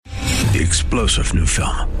the explosive new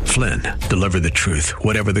film, Flynn, Deliver the Truth,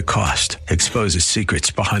 Whatever the Cost, exposes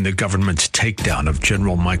secrets behind the government's takedown of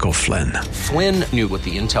General Michael Flynn. Flynn knew what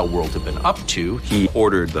the intel world had been up to. He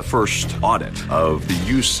ordered the first audit of the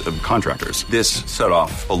use of contractors. This set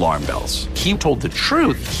off alarm bells. He told the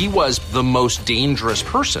truth. He was the most dangerous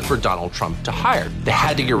person for Donald Trump to hire. They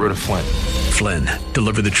had to get rid of Flynn. Flynn,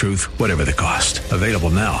 Deliver the Truth, Whatever the Cost. Available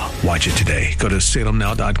now. Watch it today. Go to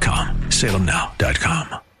salemnow.com.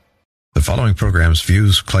 salemnow.com. The following program's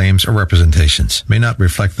views, claims, or representations may not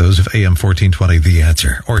reflect those of AM 1420 The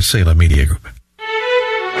Answer or Salem Media Group.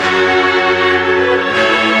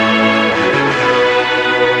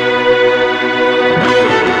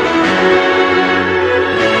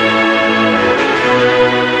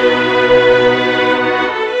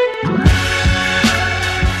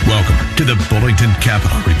 Welcome to the Bullington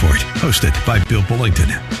Capital Report, hosted by Bill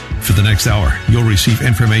Bullington. For the next hour, you'll receive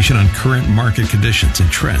information on current market conditions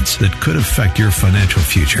and trends that could affect your financial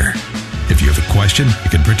future. If you have a question,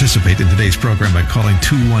 you can participate in today's program by calling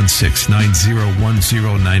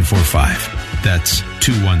 216-901-0945. That's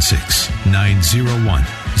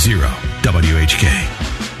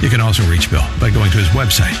 216-901-0WHK. You can also reach Bill by going to his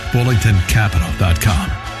website,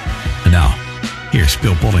 bullingtoncapital.com. And now, here's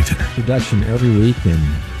Bill Bullington. Production every week, and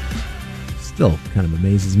still kind of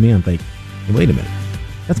amazes me. I'm thinking, hey, wait a minute.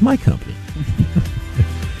 That's my company.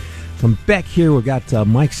 So I'm back here. We've got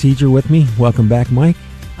Mike Seeger with me. Welcome back, Mike.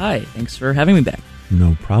 Hi. Thanks for having me back.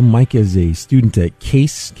 No problem. Mike is a student at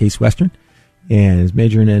Case Western, and is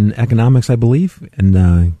majoring in economics, I believe. And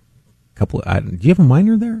do you have a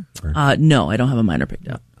minor there? No, I don't have a minor picked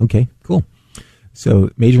up. Okay, cool.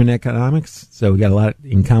 So majoring in economics. So we got a lot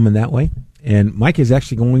in common that way. And Mike is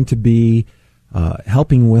actually going to be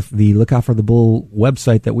helping with the Look Out for the Bull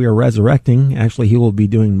website that we are resurrecting. Actually, he will be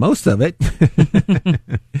doing most of it.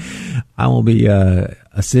 I will be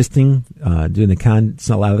assisting, doing a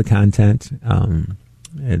lot of the content.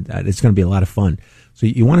 It's going to be a lot of fun. So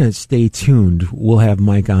you want to stay tuned. We'll have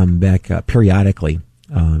Mike on back periodically,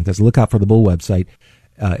 because Look Out for the Bull website.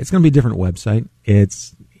 It's going to be a different website.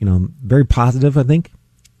 It's very positive, I think.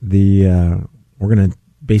 We're going to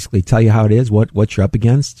basically tell you how it is, what you're up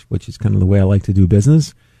against, which is kind of the way I like to do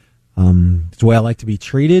business. It's the way I like to be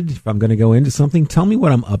treated. If I'm going to go into something, tell me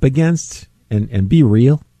what I'm up against and be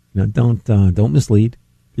real. Don't mislead.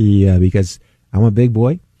 Because I'm a big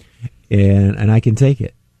boy and I can take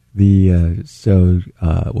it.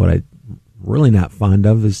 What I'm really not fond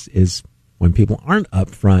of is when people aren't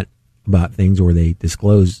upfront about things, or they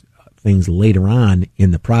disclose things later on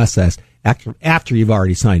in the process after you've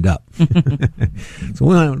already signed up. So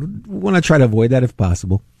we want to try to avoid that if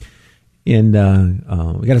possible. And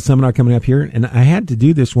we got a seminar coming up here, and I had to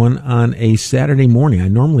do this one on a Saturday morning. I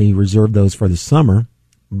normally reserve those for the summer,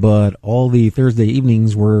 but all the Thursday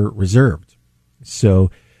evenings were reserved.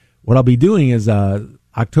 So what I'll be doing is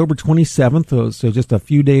October 27th, so just a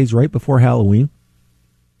few days right before Halloween,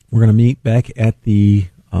 we're going to meet back at the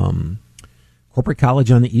Corporate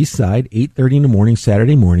College on the East Side, 8:30 in the morning,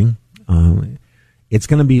 Saturday morning. It's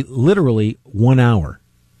going to be literally 1 hour.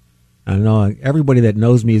 I know everybody that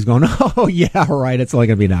knows me is going, oh, yeah, right, it's only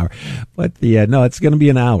going to be an hour. But no, it's going to be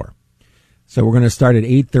an hour. So we're going to start at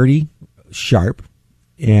 8:30 sharp,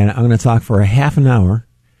 and I'm going to talk for a half an hour.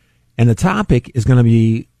 And the topic is going to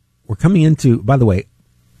be, we're coming into, by the way,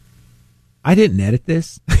 I didn't edit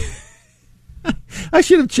this. I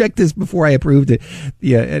should have checked this before I approved it.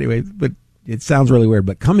 Yeah, anyway, but it sounds really weird,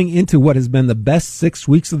 but coming into what has been the best 6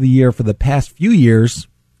 weeks of the year for the past few years,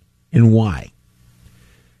 and why?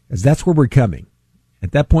 Because that's where we're coming.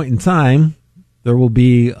 At that point in time, there will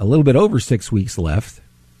be a little bit over 6 weeks left.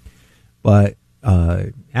 But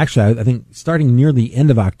actually, I think starting near the end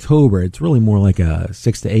of October, it's really more like a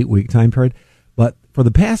 6 to 8 week time period. But for the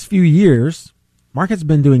past few years, market's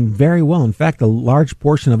been doing very well. In fact, a large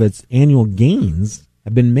portion of its annual gains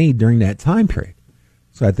have been made during that time period.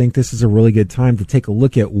 So I think this is a really good time to take a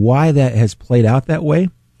look at why that has played out that way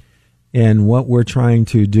and what we're trying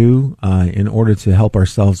to do in order to help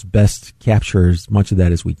ourselves best capture as much of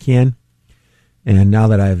that as we can. And now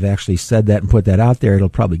that I've actually said that and put that out there, it'll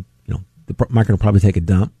probably, the market will probably take a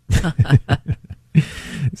dump. But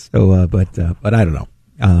I don't know.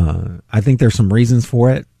 I think there's some reasons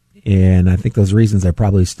for it, and I think those reasons are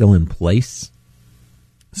probably still in place.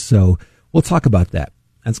 So we'll talk about that.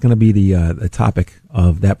 That's going to be the topic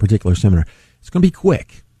of that particular seminar. It's going to be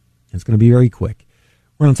quick. It's going to be very quick.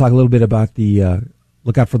 We're going to talk a little bit about the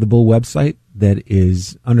Look Out for the Bull website that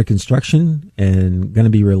is under construction and going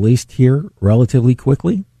to be released here relatively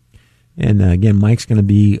quickly. And again, Mike's going to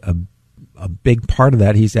be a big part of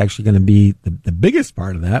that. He's actually going to be the biggest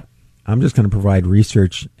part of that. I'm just going to provide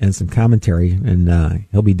research and some commentary, and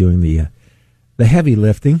he'll be doing the heavy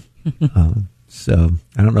lifting. So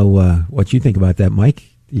I don't know what you think about that, Mike.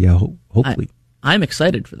 Hopefully. I'm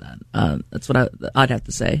excited for that. That's what I'd have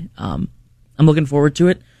to say. I'm looking forward to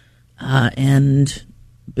it. And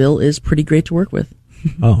Bill is pretty great to work with.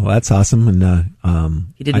 Oh, that's awesome.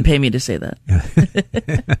 And he didn't pay me to say that.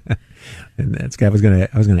 And that's I was going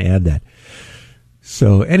to add that.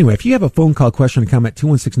 So anyway, if you have a phone call, question, or comment,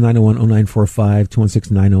 216-901-0945,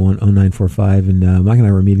 216-901-0945. And Mike and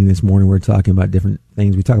I were meeting this morning. We were talking about different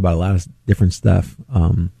things. We talk about a lot of different stuff.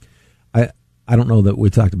 I don't know that we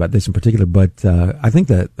talked about this in particular, but I think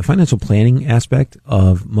that the financial planning aspect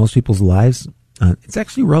of most people's lives, it's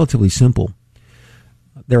actually relatively simple.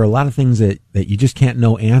 There are a lot of things that you just can't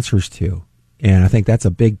know answers to. And I think that's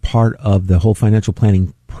a big part of the whole financial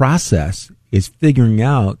planning process, is figuring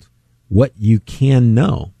out what you can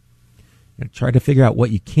know. Try to figure out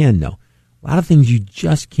what you can know. A lot of things you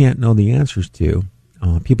just can't know the answers to.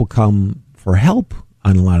 People come for help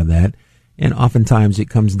on a lot of that. And oftentimes it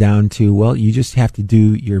comes down to, well, you just have to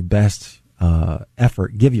do your best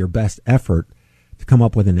effort, give your best effort to come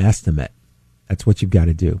up with an estimate. That's what you've got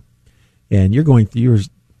to do. And you were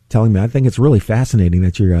telling me, I think it's really fascinating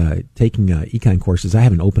that you're taking econ courses. I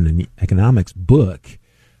haven't opened an economics book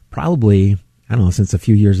probably, I don't know, since a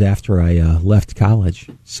few years after I left college.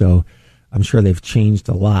 So I'm sure they've changed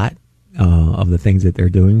a lot of the things that they're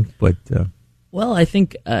doing. But well, I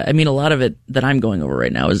think a lot of it that I'm going over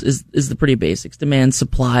right now is the pretty basics: demand,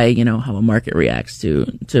 supply. How a market reacts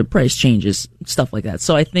to price changes, stuff like that.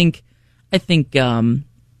 So I think I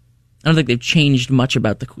don't think they've changed much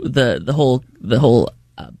about the whole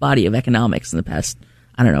body of economics in the past,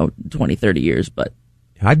 20, 30 years. But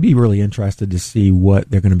I'd be really interested to see what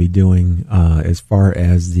they're going to be doing as far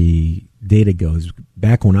as the data goes.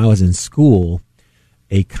 Back when I was in school,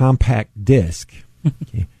 a compact disc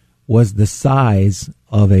was the size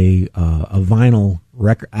of a vinyl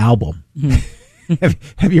record album. Mm-hmm.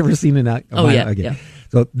 have you ever seen a vinyl? Oh, yeah, okay. Yeah.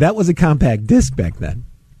 So that was a compact disc back then.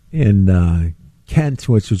 And Kent,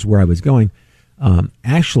 which was where I was going,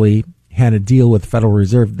 actually had a deal with the Federal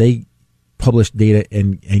Reserve. They published data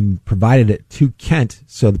and provided it to Kent,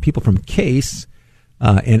 so the people from Case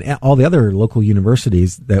and all the other local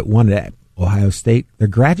universities that wanted at Ohio State, their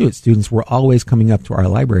graduate students were always coming up to our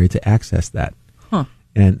library to access that. Huh.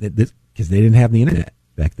 And because they didn't have the internet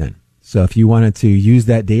back then. So if you wanted to use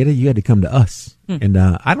that data, you had to come to us. And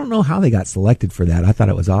I don't know how they got selected for that. I thought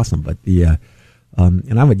it was awesome, but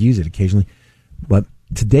and I would use it occasionally. But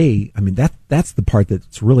today, that's the part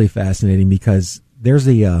that's really fascinating, because there's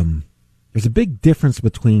a big difference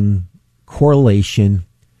between correlation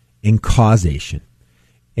and causation.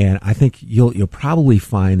 And I think you'll probably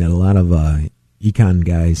find that a lot of econ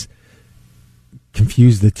guys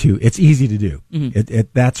confuse the two. It's easy to do. Mm-hmm.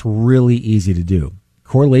 That's really easy to do.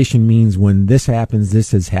 Correlation means when this happens,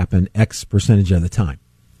 this has happened X percentage of the time.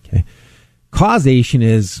 Okay. Causation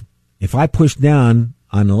is, if I push down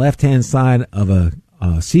on the left-hand side of a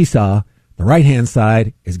seesaw, the right-hand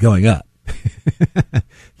side is going up.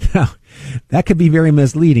 Now, that could be very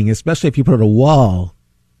misleading, especially if you put a wall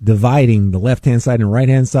dividing the left-hand side and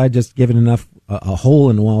right-hand side, just giving enough a hole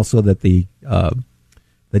in the wall so that the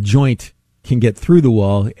joint can get through the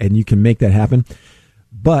wall, and you can make that happen.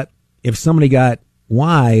 But if somebody got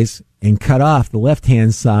wise and cut off the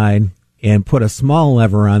left-hand side and put a small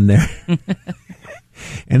lever on there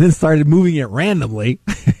and then started moving it randomly,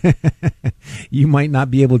 you might not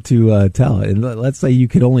be able to tell. And let's say you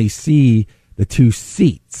could only see the two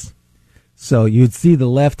seats. So you'd see the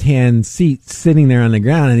left-hand seat sitting there on the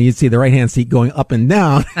ground, and you'd see the right-hand seat going up and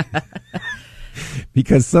down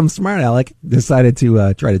because some smart aleck decided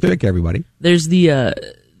to try to trick everybody. There's the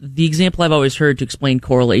example I've always heard to explain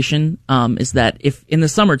correlation is that if in the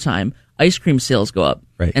summertime ice cream sales go up,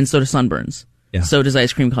 right, and so do sunburns. Yeah. So does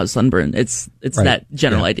ice cream cause sunburn? It's right. That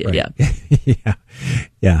general idea. Right. Yeah.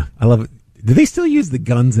 Yeah. I love it. Do they still use the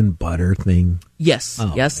guns and butter thing? Yes.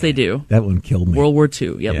 Oh, yes, man. They do. That one killed me. World War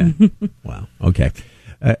II. Yep. Yeah. Wow. Okay.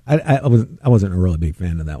 I wasn't a really big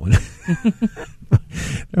fan of that one.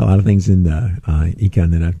 There are a lot of things in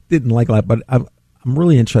econ that I didn't like a lot, but I'm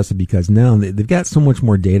really interested because now they've got so much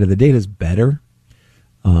more data. The data is better.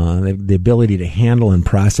 The ability to handle and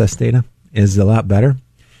process data is a lot better.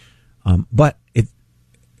 But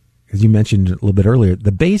as you mentioned a little bit earlier,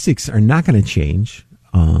 the basics are not going to change.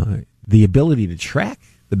 The ability to track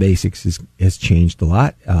the basics has changed a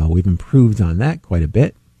lot. We've improved on that quite a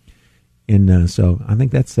bit. And so I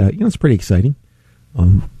think that's, it's pretty exciting.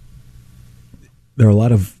 There are a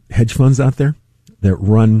lot of hedge funds out there that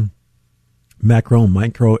run macro and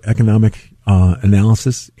microeconomic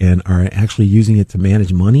analysis and are actually using it to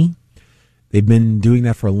manage money. They've been doing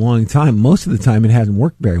that for a long time. Most of the time, it hasn't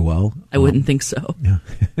worked very well. I wouldn't think so. Yeah.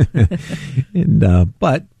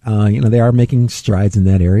 But they are making strides in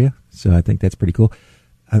that area. So I think that's pretty cool.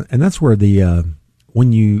 And that's where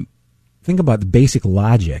when you think about the basic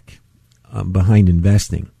logic behind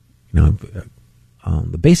investing,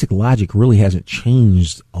 the basic logic really hasn't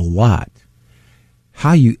changed a lot.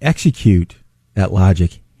 How you execute that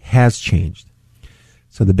logic has changed.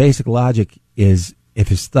 So the basic logic is if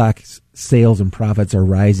his stock's sales and profits are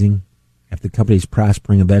rising, if the company's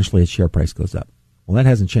prospering, eventually its share price goes up. Well, that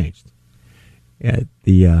hasn't changed.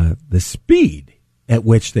 The speed at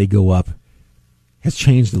which they go up has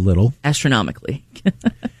changed a little. Astronomically.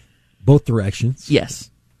 Both directions. Yes.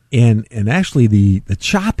 And actually the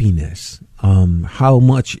choppiness, how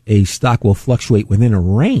much a stock will fluctuate within a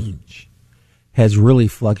range has really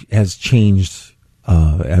has changed,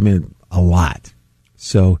 a lot.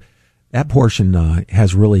 So that portion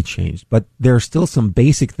has really changed. But there are still some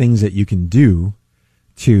basic things that you can do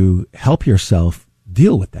to help yourself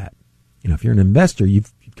deal with that. If you're an investor,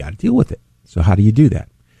 you've got to deal with it. So how do you do that?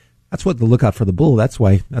 That's what the Lookout for the Bull. That's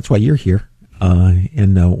why you're here.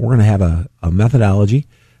 And we're going to have a methodology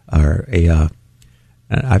or I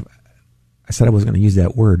said I wasn't going to use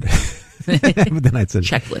that word. But then I said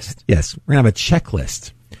checklist. Yes, we're going to have a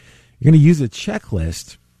checklist. You're going to use a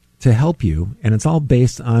checklist to help you, and it's all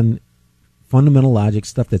based on fundamental logic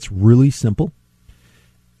stuff that's really simple.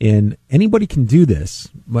 And anybody can do this,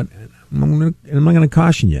 but I'm not going to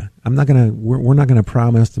caution you. We're not going to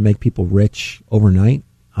promise to make people rich overnight.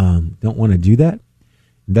 Don't want to do that.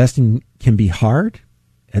 Investing can be hard.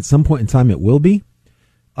 At some point in time, it will be.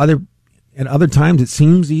 At other times, it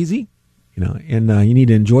seems easy. And you need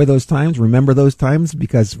to enjoy those times, remember those times,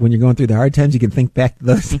 because when you're going through the hard times, you can think back to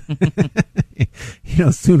those.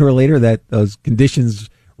 Sooner or later that those conditions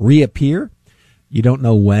reappear. You don't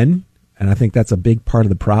know when, and I think that's a big part of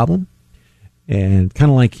the problem. And kind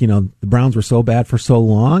of like, the Browns were so bad for so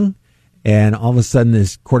long, and all of a sudden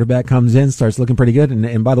this quarterback comes in, starts looking pretty good.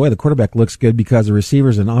 And by the way, the quarterback looks good because the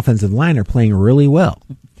receivers and offensive line are playing really well.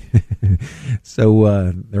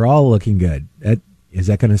 So they're all looking good. Is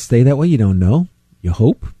that going to stay that way? You don't know. You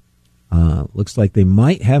hope. Looks like they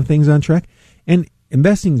might have things on track. And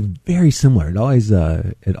investing is very similar.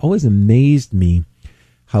 It always amazed me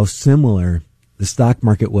how similar the stock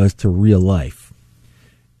market was to real life.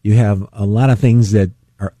 You have a lot of things that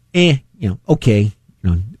are okay.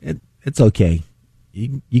 It's okay.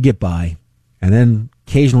 You get by. And then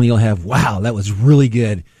occasionally you'll have, wow, that was really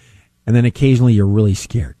good. And then occasionally you're really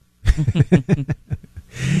scared.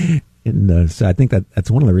 And so I think that's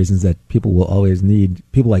one of the reasons that people will always need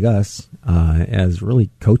people like us as really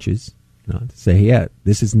coaches, to say, yeah,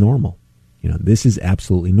 this is normal. This is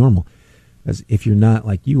absolutely normal. Because if you're not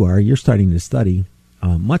like you are, you're starting to study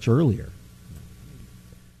much earlier.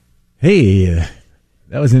 Hey,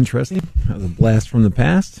 that was interesting. That was a blast from the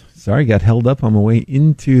past. Sorry, got held up on my way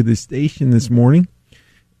into the station this morning.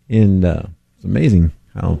 And it's amazing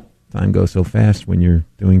how time goes so fast when you're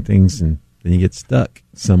doing things and then you get stuck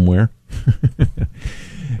somewhere.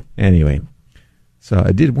 Anyway, so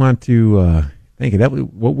I did want to thank you.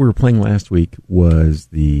 What we were playing last week was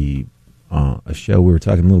a show we were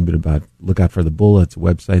talking a little bit about. Look Out for the Bull. It's a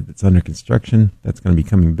website that's under construction. That's going to be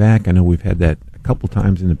coming back. I know we've had that a couple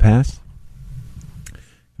times in the past.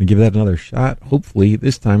 We give that another shot. Hopefully,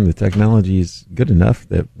 this time the technology is good enough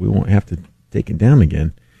that we won't have to take it down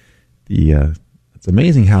again. It's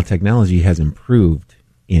amazing how technology has improved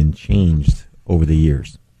and changed over the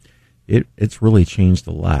years. It's really changed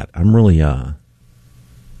a lot. I'm really a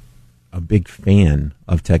big fan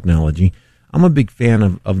of technology. I'm a big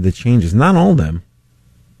fan of the changes. Not all of them.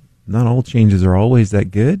 Not all changes are always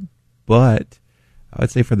that good, but I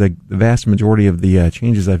would say for the vast majority of the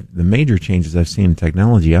the major changes I've seen in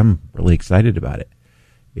technology, I'm really excited about it.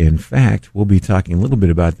 In fact, we'll be talking a little bit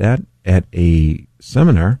about that at a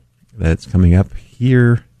seminar that's coming up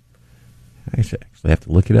here. I actually have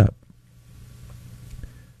to look it up.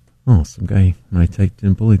 Oh, some guy, when I typed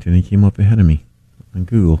in Bullington, he came up ahead of me on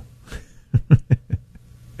Google.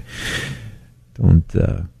 Don't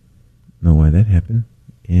know why that happened.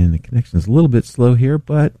 And the connection is a little bit slow here,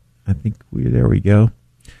 but I think there we go.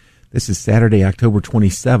 This is Saturday, October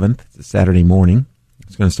 27th. It's a Saturday morning.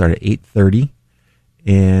 It's going to start at 8:30.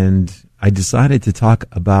 And I decided to talk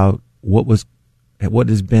about what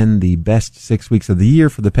has been the best 6 weeks of the year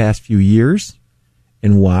for the past few years.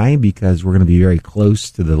 And why? Because we're going to be very close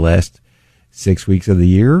to the last 6 weeks of the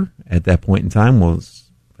year. At that point in time, will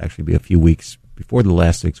actually be a few weeks before the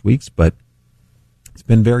last 6 weeks, but it's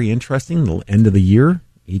been very interesting. The end of the year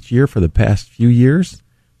each year for the past few years.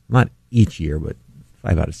 Not each year, but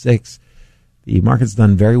 5 out of 6. The market's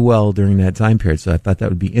done very well during that time period, so I thought that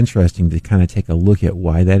would be interesting to kind of take a look at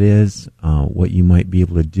why that is, what you might be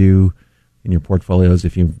able to do in your portfolios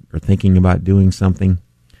if you are thinking about doing something.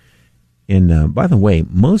 And by the way,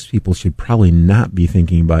 most people should probably not be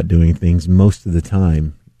thinking about doing things most of the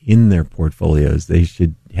time in their portfolios. They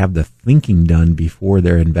should have the thinking done before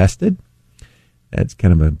they're invested. That's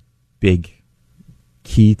kind of a big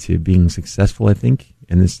key to being successful, I think,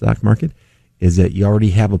 in the stock market, is that you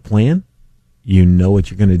already have a plan. You know what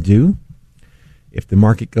you're going to do. If the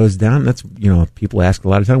market goes down, that's, people ask a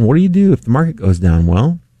lot of time, what do you do if the market goes down?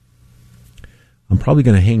 Well, I'm probably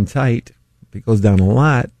going to hang tight. If it goes down a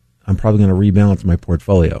lot, I'm probably going to rebalance my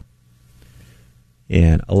portfolio.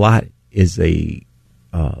 And a lot is a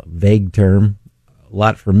vague term. A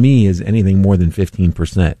lot for me is anything more than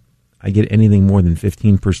 15%. I get anything more than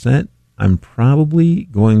 15%, I'm probably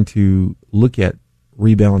going to look at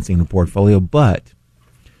rebalancing the portfolio, but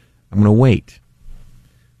I'm going to wait.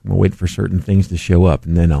 I'm going to wait for certain things to show up,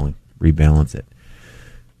 and then I'll rebalance it.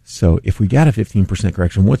 So if we got a 15%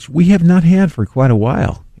 correction, which we have not had for quite a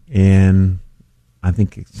while, and I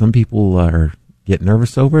think some people get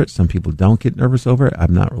nervous over it, some people don't get nervous over it.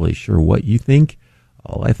 I'm not really sure what you think.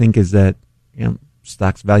 All I think is that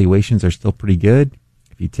stocks valuations are still pretty good.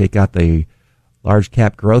 If you take out the large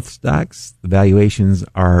cap growth stocks, the valuations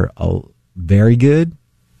are very good.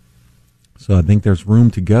 So I think there's room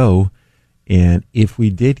to go. And if we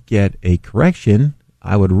did get a correction,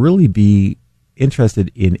 I would really be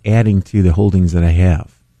interested in adding to the holdings that I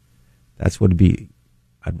have. That's what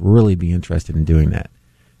I'd really be interested in doing that.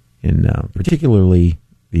 And particularly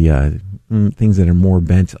the things that are more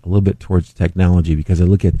bent a little bit towards technology, because I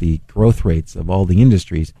look at the growth rates of all the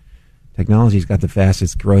industries. Technology's got the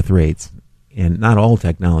fastest growth rates, and not all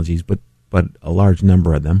technologies, but a large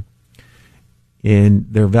number of them.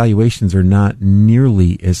 And their valuations are not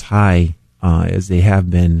nearly as high as they have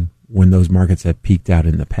been when those markets have peaked out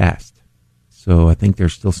in the past. So I think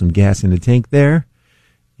there's still some gas in the tank there,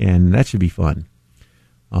 and that should be fun.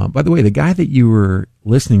 By the way, the guy that you were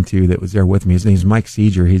listening to that was there with me, his name is Mike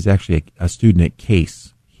Seeger. He's actually a student at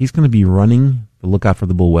Case. He's going to be running the Lookout for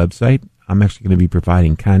the Bull website. I'm actually going to be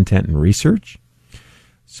providing content and research.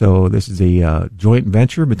 So this is a joint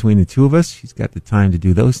venture between the two of us. He's got the time to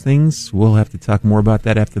do those things. We'll have to talk more about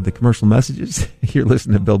that after the commercial messages. You're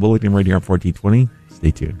listening to Bill Bullington right here on 1420.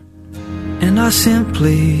 Stay tuned. And I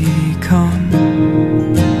simply come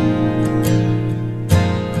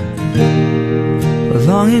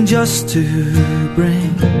longing just to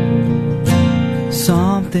bring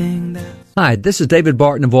something that... Hi, this is David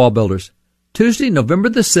Barton of Wall Builders. Tuesday, November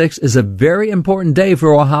the 6th is a very important day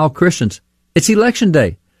for Ohio Christians. It's Election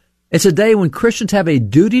Day. It's a day when Christians have a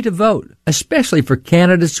duty to vote, especially for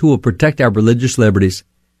candidates who will protect our religious liberties.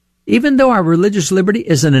 Even though our religious liberty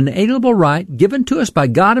is an inalienable right given to us by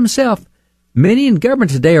God Himself, many in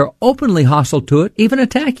government today are openly hostile to it, even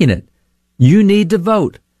attacking it. You need to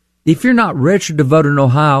vote. If you're not registered to vote in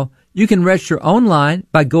Ohio, you can register online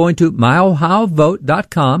by going to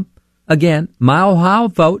myohiovote.com. Again,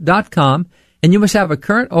 myohiovote.com, and you must have a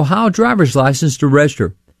current Ohio driver's license to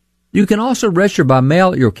register. You can also register by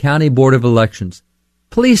mail at your county board of elections.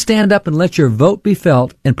 Please stand up and let your vote be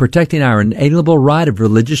felt in protecting our inalienable right of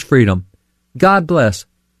religious freedom. God bless.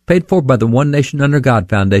 Paid for by the One Nation Under God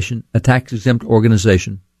Foundation, a tax-exempt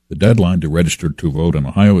organization. The deadline to register to vote in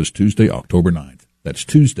Ohio is Tuesday, October 9th. That's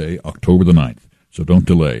Tuesday, October the 9th. So don't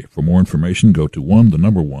delay. For more information, go to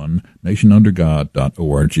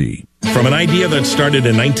nationundergod.org. From an idea that started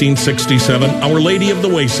in 1967, Our Lady of the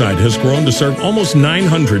Wayside has grown to serve almost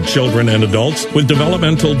 900 children and adults with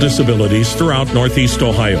developmental disabilities throughout Northeast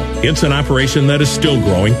Ohio. It's an operation that is still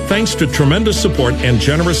growing thanks to tremendous support and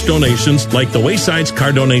generous donations like the Wayside's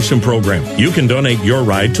car donation program. You can donate your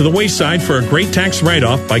ride to the Wayside for a great tax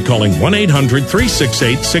write-off by calling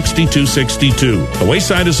 1-800-368-6262. The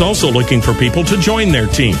Wayside is also looking for people to join their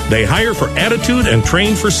team. They hire for attitude and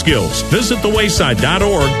train for skills. Visit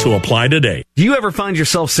thewayside.org to apply today. Do you ever find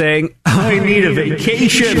yourself saying, I need a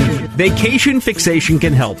vacation? Vacation Fixation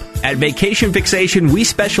can help. At Vacation Fixation, we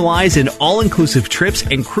specialize in all-inclusive trips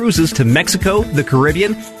and cruises to Mexico, the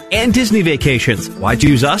Caribbean, and Disney vacations. Why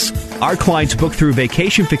choose us? Our clients book through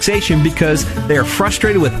Vacation Fixation because they are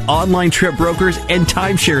frustrated with online trip brokers and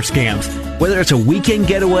timeshare scams. Whether it's a weekend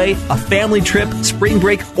getaway, a family trip, spring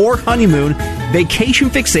break, or honeymoon, Vacation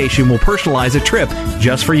Fixation will personalize a trip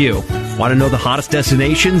just for you. Want to know the hottest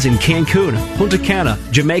destinations in Cancun, Punta Cana,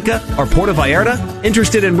 Jamaica, or Puerto Vallarta?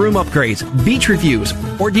 Interested in room upgrades, beach reviews,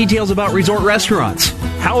 or details about resort restaurants?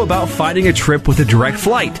 How about finding a trip with a direct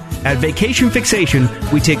flight? At Vacation Fixation,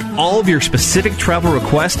 we take all of your specific travel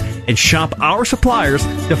requests and shop our suppliers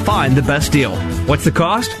to find the best deal. What's the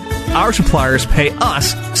cost? Our suppliers pay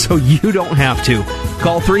us so you don't have to.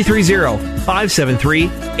 Call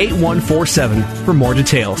 330-573-8147 for more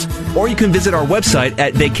details. Or you can visit our website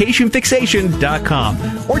at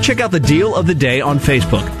vacationfixation.com or check out the deal of the day on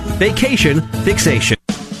Facebook. Vacation Fixation.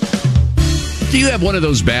 Do you have one of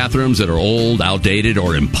those bathrooms that are old, outdated,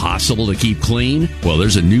 or impossible to keep clean? Well,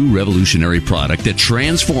 there's a new revolutionary product that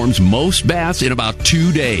transforms most baths in about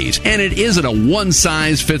 2 days. And it isn't a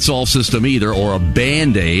one-size-fits-all system either, or a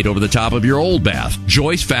Band-Aid over the top of your old bath.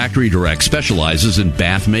 Joyce Factory Direct specializes in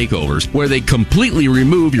bath makeovers, where they completely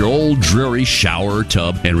remove your old dreary shower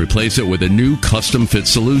tub and replace it with a new custom-fit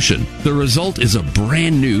solution. The result is a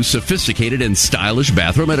brand new, sophisticated, and stylish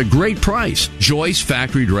bathroom at a great price. Joyce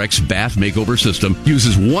Factory Direct's bath makeover system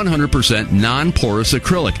uses 100% non-porous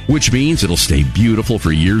acrylic, which means it'll stay beautiful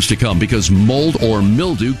for years to come because mold or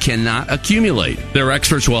mildew cannot accumulate. Their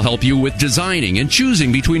experts will help you with designing and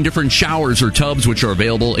choosing between different showers or tubs, which are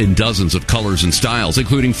available in dozens of colors and styles,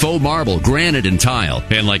 including faux marble, granite, and tile.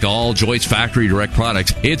 And like all Joyce Factory Direct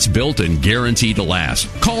products, it's built and guaranteed to last.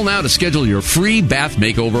 Call now to schedule your free bath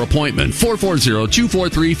makeover appointment,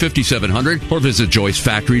 440-243-5700, or visit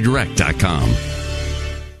joycefactorydirect.com.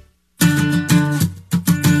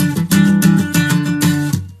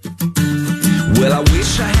 Well, I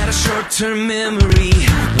wish I had a short-term memory.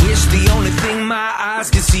 Wish the only thing my eyes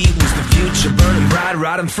could see was the future burning bright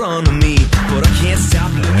right in front of me. But I can't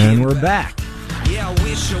stop looking. And we're back. Yeah, I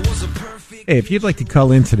wish I was a perfect. Hey, if you'd like to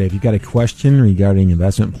call in today, if you've got a question regarding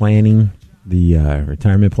investment planning, the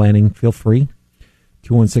retirement planning, feel free.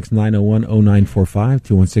 216-901-0945,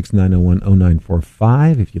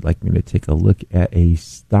 216-901-0945. If you'd like me to take a look at a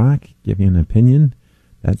stock, give you an opinion,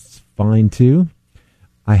 that's fine too.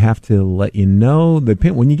 I have to let you know that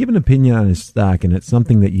when you give an opinion on a stock and it's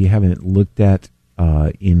something that you haven't looked at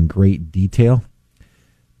in great detail,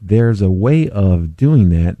 there's a way of doing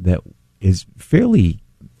that is fairly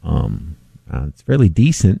it's fairly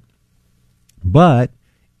decent, but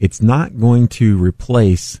it's not going to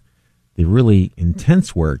replace the really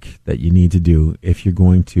intense work that you need to do if you're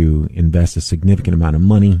going to invest a significant amount of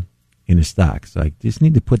money in a stock. So I just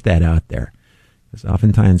need to put that out there, because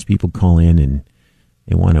oftentimes people call in and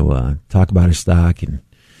they want to talk about a stock, and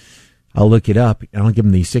I'll look it up, and I'll give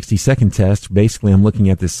them the 60-second test. Basically, I'm looking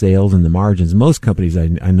at the sales and the margins. Most companies, I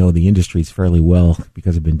know the industries fairly well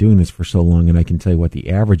because I've been doing this for so long, and I can tell you what the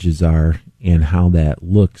averages are and how that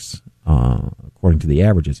looks according to the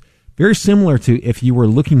averages. Very similar to if you were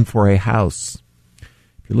looking for a house.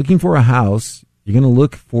 If you're looking for a house, you're going to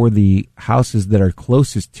look for the houses that are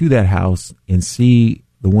closest to that house and see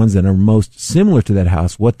the ones that are most similar to that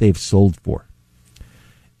house, what they've sold for.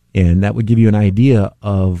 And that would give you an idea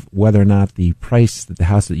of whether or not the price that the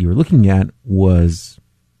house that you were looking at was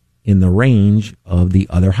in the range of the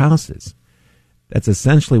other houses. That's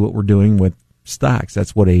essentially what we're doing with stocks.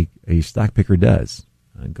 That's what a stock picker does.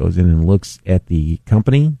 Goes in and looks at the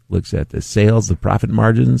company, looks at the sales, the profit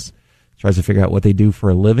margins, tries to figure out what they do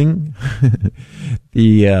for a living,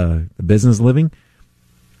 the business living.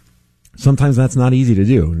 Sometimes that's not easy to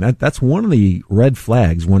do. And that's one of the red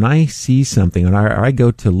flags. When I see something, and I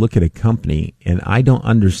go to look at a company, and I don't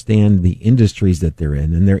understand the industries that they're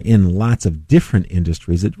in, and they're in lots of different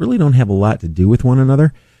industries that really don't have a lot to do with one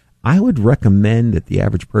another, I would recommend that the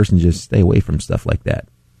average person just stay away from stuff like that.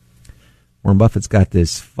 Warren Buffett's got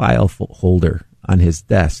this file holder on his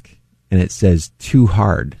desk, and it says "too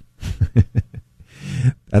hard."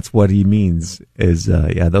 That's what he means is,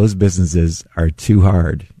 those businesses are too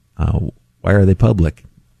hard. Why are they public?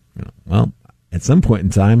 Well, at some point in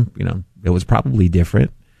time, it was probably different,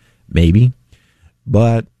 maybe.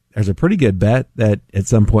 But there's a pretty good bet that at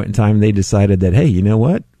some point in time they decided that, hey, you know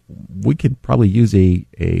what? We could probably use a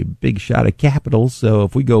big shot of capital. So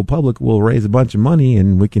if we go public, we'll raise a bunch of money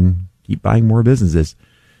and we can keep buying more businesses.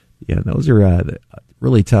 Yeah, those are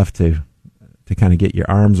really tough to kind of get your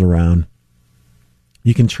arms around.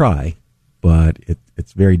 You can try, but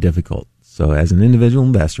it's very difficult. So as an individual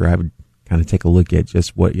investor, I would kind of take a look at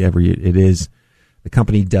just whatever it is the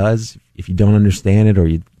company does. If you don't understand it, or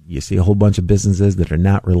you see a whole bunch of businesses that are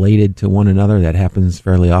not related to one another, that happens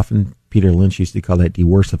fairly often. Peter Lynch used to call that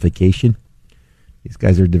diversification. These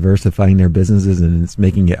guys are diversifying their businesses, and it's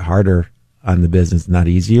making it harder on the business, not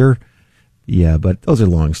easier. Yeah, but those are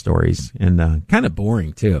long stories and kind of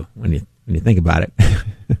boring too when you think about it.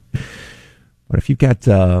 But if you've got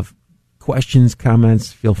questions,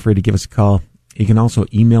 comments, feel free to give us a call. You can also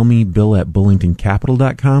email me,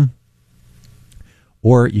 bill@bullingtoncapital.com,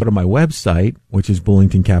 or you go to my website, which is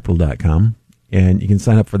bullingtoncapital.com, and you can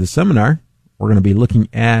sign up for the seminar. We're going to be looking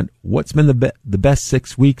at what's been the best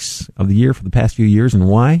 6 weeks of the year for the past few years and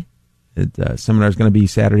why. The seminar is going to be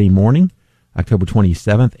Saturday morning, October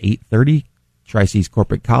 27th, 8:30, Tri-Cities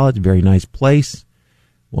Corporate College, very nice place.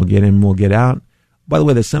 We'll get in, we'll get out. By the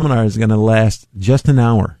way, the seminar is going to last just an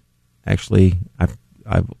hour. Actually, I've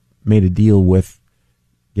made a deal with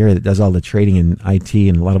Gary that does all the trading and IT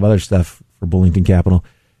and a lot of other stuff for Bullington Capital.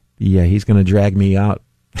 He's going to drag me out.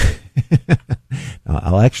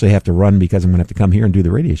 I'll actually have to run because I'm going to have to come here and do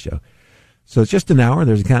the radio show. So it's just an hour.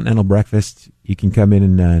 There's a continental breakfast. You can come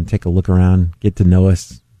in and take a look around, get to know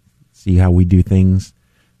us, see how we do things.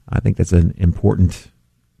 I think that's an important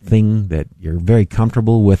thing, that you're very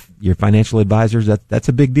comfortable with your financial advisors. That's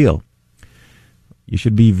a big deal. You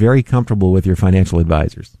should be very comfortable with your financial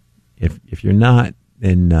advisors. If you're not,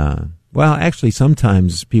 then, actually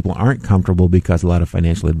sometimes people aren't comfortable because a lot of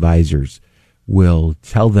financial advisors will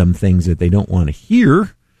tell them things that they don't want to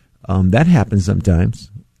hear. That happens sometimes.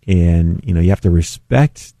 And, you have to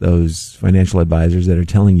respect those financial advisors that are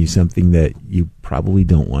telling you something that you probably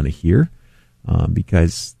don't want to hear,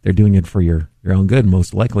 because they're doing it for your own good,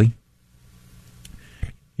 most likely.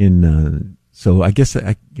 So I guess,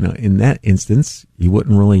 in that instance, you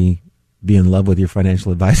wouldn't really be in love with your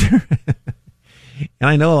financial advisor. And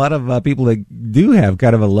I know a lot of people that do have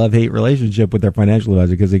kind of a love-hate relationship with their financial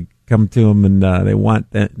advisor, because they come to them and they want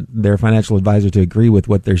their financial advisor to agree with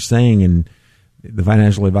what they're saying, and the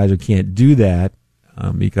financial advisor can't do that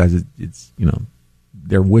because it's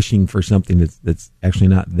they're wishing for something that's actually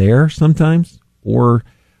not there sometimes, or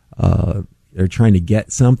they're trying to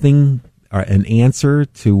get something or an answer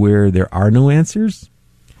to where there are no answers.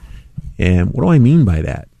 And what do I mean by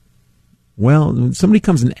that? Well, when somebody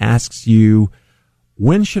comes and asks you,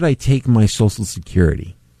 when should I take my Social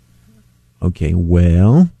Security? Okay,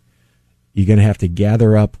 well, you're going to have to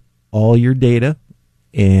gather up all your data,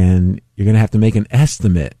 and you're going to have to make an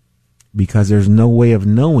estimate, because there's no way of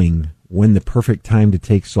knowing when the perfect time to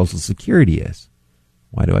take Social Security is.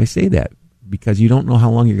 Why do I say that? Because you don't know how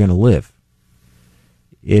long you're going to live.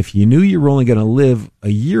 If you knew you were only going to live a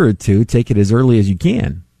year or two, take it as early as you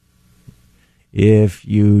can. If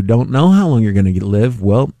you don't know how long you're going to live,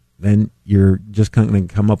 well, then you're just going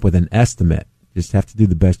to come up with an estimate. Just have to do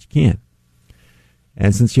the best you can.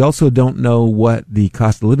 And since you also don't know what the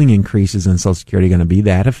cost of living increases on Social Security are going to be,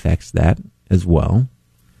 that affects that as well.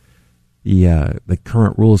 The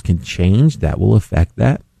current rules can change. That will affect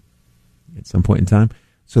that at some point in time.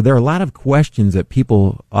 So there are a lot of questions that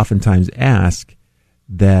people oftentimes ask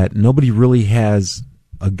that nobody really has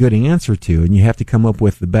a good answer to, and you have to come up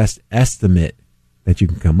with the best estimate that you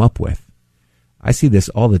can come up with. I see this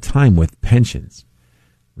all the time with pensions.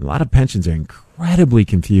 A lot of pensions are incredibly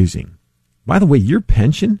confusing. By the way, your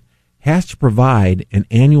pension has to provide an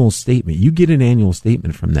annual statement. You get an annual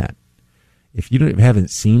statement from that. If you haven't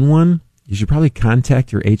seen one, you should probably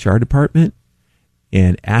contact your HR department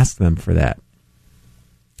and ask them for that.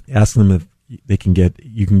 Ask them if you can get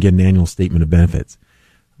an annual statement of benefits,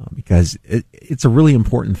 because it's a really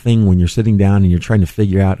important thing when you're sitting down and you're trying to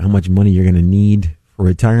figure out how much money you're going to need for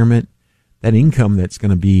retirement. That income that's going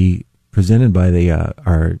to be presented by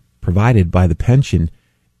or provided by the pension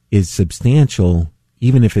is substantial,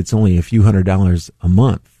 even if it's only a few $100s a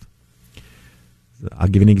month. I'll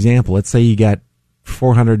give you an example. Let's say you got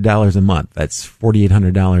 $400 a month. That's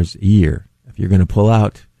 $4,800 a year. If you're going to pull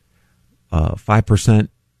out 5%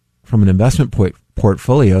 from an investment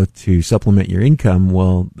portfolio to supplement your income,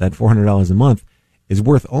 well, that $400 a month is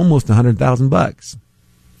worth almost $100,000.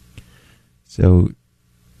 So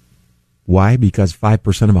why? Because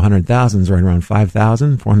 5% of 100,000 is right around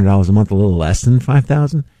 $5,000. $400 a month, a little less than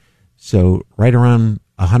 $5,000. So right around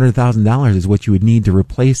 $100,000 is what you would need to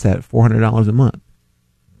replace that $400 a month.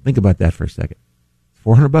 Think about that for a second.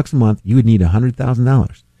 $400 a month, you would need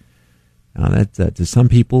 $100,000. Now that to some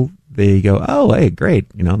people, they go, "Oh, hey, great!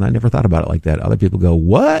 I never thought about it like that." Other people go,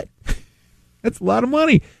 "What? That's a lot of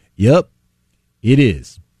money." Yep, it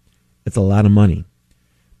is. It's a lot of money.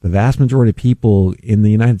 The vast majority of people in the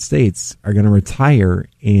United States are going to retire,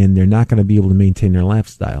 and they're not going to be able to maintain their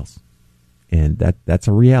lifestyles, and that's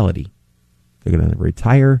a reality. They're going to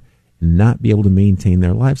retire and not be able to maintain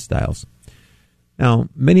their lifestyles. Now,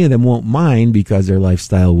 many of them won't mind because their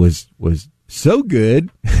lifestyle was so good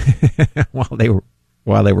while they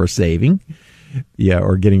were saving,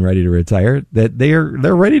 or getting ready to retire, that they're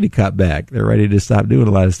ready to cut back. They're ready to stop doing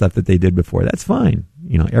a lot of stuff that they did before. That's fine.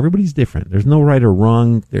 Everybody's different. There's no right or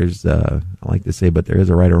wrong. There's I like to say, but there is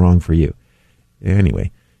a right or wrong for you.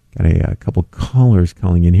 Anyway, got a couple callers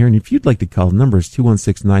calling in here, and if you'd like to call, the number is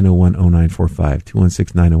 216-901-0945,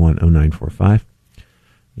 216-901-0945.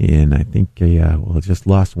 And I think, I just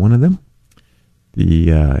lost one of them.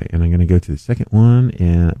 And I'm going to go to the second one,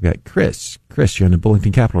 and I've got Chris. Chris, you're on the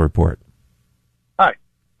Bullington Capital Report. Hi.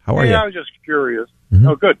 How are you? I was just curious. Mm-hmm.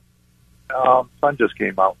 Oh, good. Sun just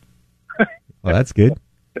came out. Well, that's good.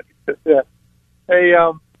 Yeah. Hey,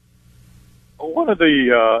 one of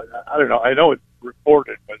the, I don't know, I know it's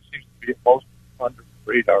reported, but it seems to be most under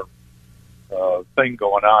the radar thing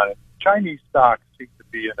going on. Chinese stocks seem to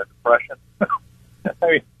be in a depression. I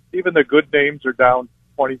mean, even the good names are down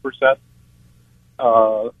 20%.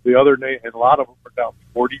 The other name, and a lot of them are down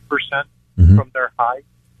 40% from their high.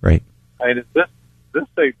 Right. I mean, is this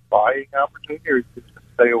a buying opportunity, or is it to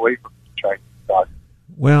stay away from Chinese stocks?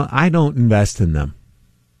 Well, I don't invest in them.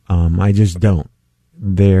 I just don't.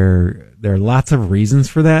 There are lots of reasons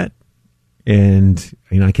for that, and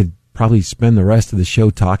I could probably spend the rest of the show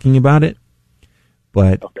talking about it.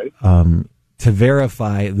 But to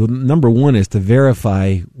verify, number one is to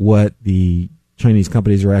verify what the Chinese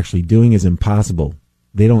companies are actually doing is impossible.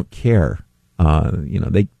 They don't care.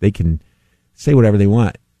 They can say whatever they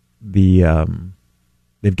want.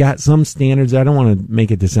 They've got some standards. I don't want to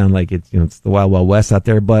make it to sound like it's the Wild Wild West out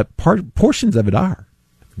there, but portions of it are.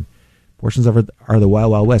 Portions of it are the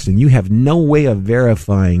Wild Wild West, and you have no way of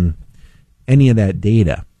verifying any of that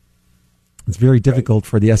data. It's very difficult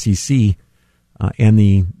for the SEC and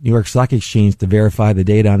the New York Stock Exchange to verify the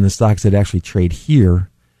data on the stocks that actually trade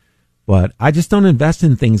here. But I just don't invest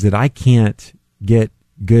in things that I can't get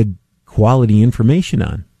good quality information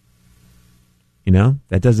on.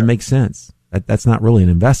 That doesn't make sense. That's not really an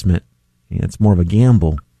investment. It's more of a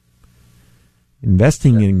gamble.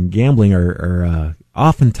 Investing and gambling are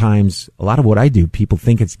oftentimes a lot of what I do. People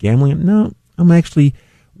think it's gambling. No,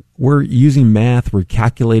 we're using math. We're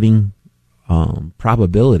calculating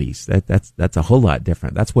probabilities. That's a whole lot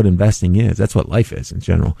different. That's what investing is. That's what life is in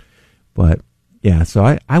general. But yeah,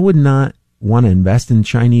 so I would not want to invest in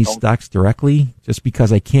Chinese stocks directly just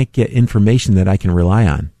because I can't get information that I can rely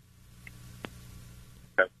on.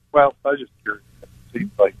 Okay. Well, I was just curious. It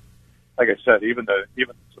seems like I said, even the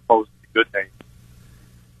supposedly good names,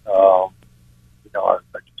 are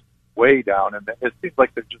just way down, and it seems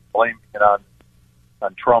like they're just blaming it on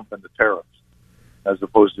Trump and the tariffs as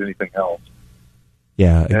opposed to anything else.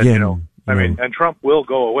 Yeah, again, and Trump will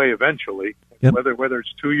go away eventually, whether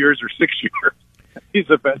it's 2 years or 6 years. He's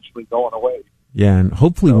eventually going away. Yeah, and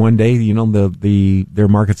hopefully one day, their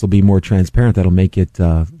markets will be more transparent. That'll make it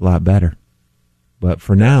a lot better. But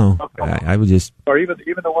for now, I would just, or even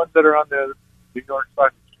the ones that are on the New York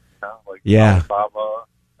Stock Exchange, like Alibaba.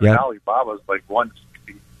 Alibaba's like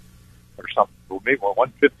 160 or something, or maybe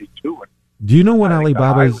 152. Do you know what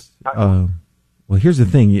Alibaba's? Well, here's the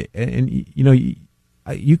thing, and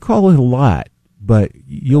you call it a lot, but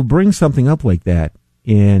you'll bring something up like that,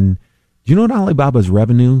 and do you know what Alibaba's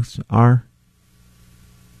revenues are?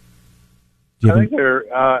 I think they're,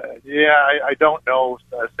 I don't know,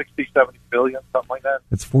 60, 70 billion, something like that.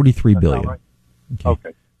 It's 43 billion. Right?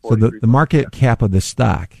 Okay. So the market cap of the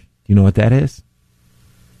stock, do you know what that is?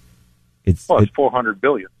 It's 400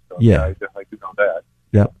 billion. So yeah. I do know that.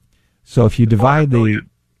 Yep. So if you divide down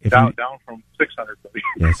from 600 billion.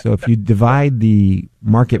 Yeah. So if you divide the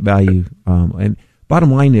market value, and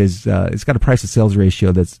bottom line is, it's got a price to sales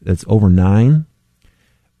ratio that's over 9,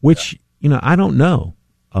 which, I don't know.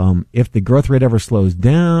 If the growth rate ever slows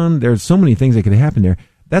down, there's so many things that could happen there.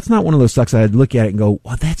 That's not one of those stocks I'd look at it and go,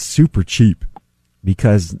 well, that's super cheap,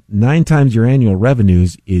 because 9 times your annual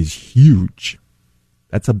revenues is huge.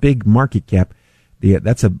 That's a big market cap.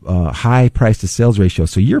 That's a high price to sales ratio.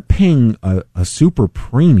 So you're paying a super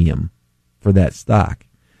premium for that stock.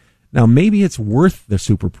 Now, maybe it's worth the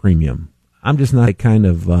super premium. I'm just not a kind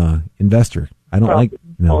of investor. I don't like.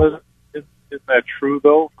 Well, isn't that true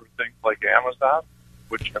though for things like Amazon,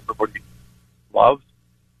 which everybody loves?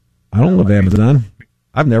 I don't love Amazon.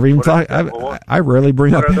 I've never even talked. I rarely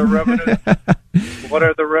bring up. What are the revenues? What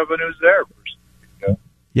are the revenues there?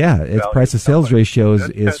 Yeah, its price to sales ratio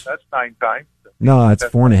is that's 9 times. No, it's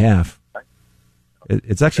 4.5.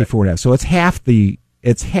 It's actually 4.5. So it's half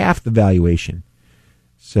the valuation.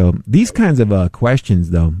 So these kinds of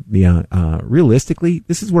questions, though, realistically,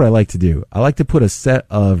 this is what I like to do. I like to put a set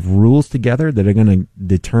of rules together that are going to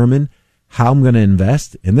determine how I'm going to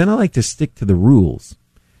invest, and then I like to stick to the rules,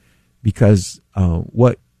 because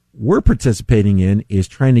what we're participating in is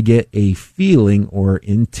trying to get a feeling or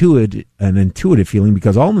an intuitive feeling,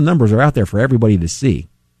 because all the numbers are out there for everybody to see.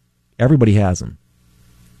 Everybody has them.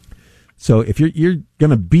 So if you're going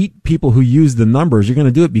to beat people who use the numbers, you're going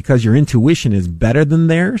to do it because your intuition is better than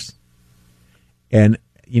theirs. And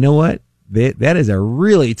you know what? That is a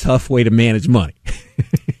really tough way to manage money.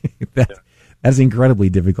 That's incredibly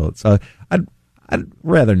difficult. So I'd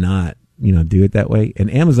rather not, do it that way.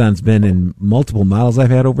 And Amazon's been in multiple models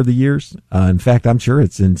I've had over the years. In fact, I'm sure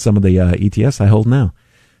it's in some of the ETFs I hold now.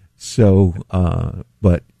 So,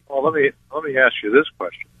 but. Well, let me ask you this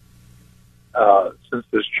question. Since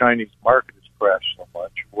this Chinese market has crashed so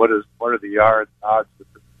much, what are the odds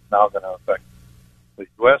that this is now going to affect the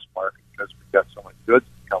U.S. market, because we've got so many goods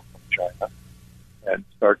that come from China, and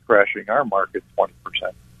start crashing our market 20%?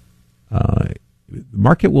 The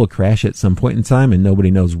market will crash at some point in time, and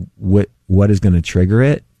nobody knows what is going to trigger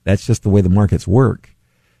it. That's just the way the markets work.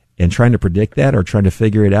 And trying to predict that or trying to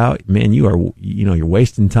figure it out, man, you're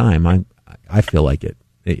wasting time. I feel like it.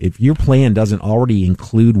 If your plan doesn't already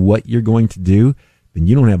include what you're going to do, then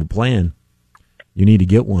you don't have a plan. You need to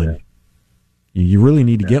get one. You really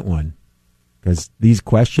need to get one, because these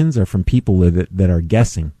questions are from people that are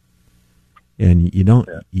guessing. And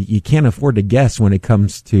you can't afford to guess when it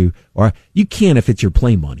comes to, or you can if it's your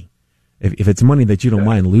play money. If it's money that you don't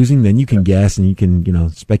mind losing, then you can guess and you can,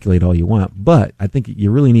 speculate all you want. But I think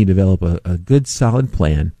you really need to develop a good, solid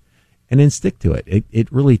plan and then stick to it.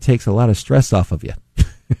 It really takes a lot of stress off of you.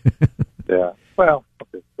 Yeah. Well,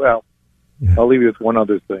 okay. Well, yeah. I'll leave you with one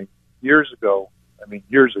other thing. Years ago,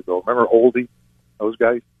 remember Oldie, those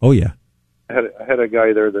guys? Oh, yeah. I had a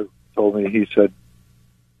guy there that told me, he said,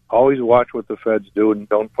 always watch what the Fed's do and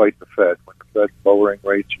don't fight the Fed. When the Fed's lowering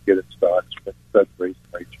rates, you get in stocks. When the Fed's raising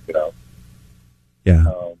rates, you get out. Yeah.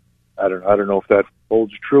 I don't know if that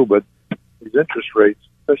holds true, but these interest rates,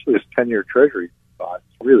 especially this 10-year Treasury bonds,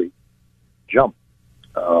 really jump.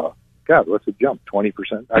 God, what's it jump? 20%?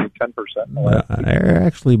 10%? They're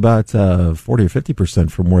actually about 40 or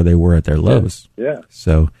 50% from where they were at their lows. Yeah.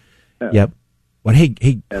 So, yep. But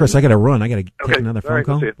hey, Chris, I got to run. I got to take another phone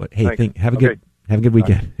call. But hey, have a good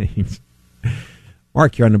weekend.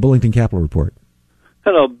 Mark, you're on the Bullington Capital Report.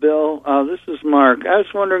 Hello, Bill. This is Mark. I was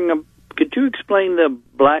wondering, could you explain the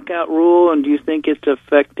blackout rule, and do you think it's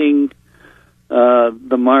affecting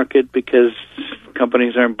the market because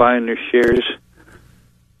companies aren't buying their shares?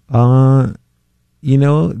 That's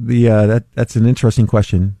an interesting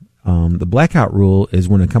question. The blackout rule is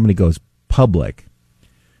when a company goes public,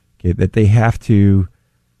 okay, that they've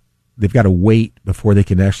got to wait before they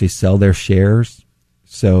can actually sell their shares.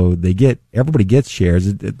 So everybody gets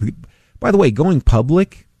shares. By the way, going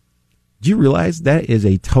public, do you realize that is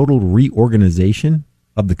a total reorganization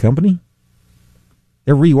of the company?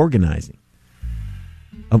 They're reorganizing.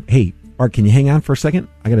 Hey, Mark, can you hang on for a second?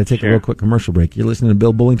 I got to take a real quick commercial break. You're listening to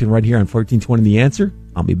Bill Bullington right here on 1420 The Answer.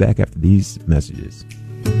 I'll be back after these messages.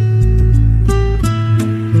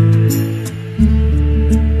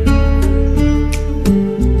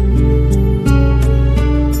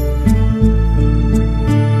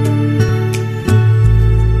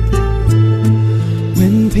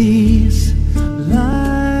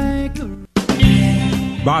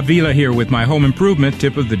 Bob Vila here with my home improvement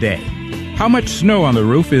tip of the day. How much snow on the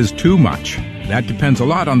roof is too much? That depends a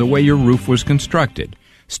lot on the way your roof was constructed.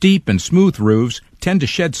 Steep and smooth roofs tend to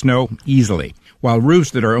shed snow easily, while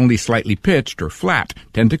roofs that are only slightly pitched or flat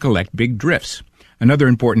tend to collect big drifts. Another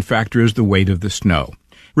important factor is the weight of the snow.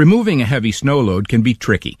 Removing a heavy snow load can be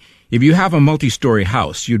tricky. If you have a multi-story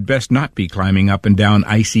house, you'd best not be climbing up and down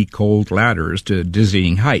icy cold ladders to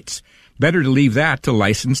dizzying heights. Better to leave that to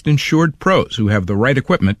licensed, insured pros who have the right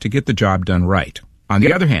equipment to get the job done right. On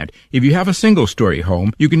the other hand, if you have a single-story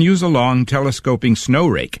home, you can use a long telescoping snow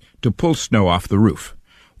rake to pull snow off the roof.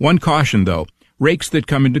 One caution, though, rakes that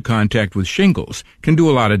come into contact with shingles can do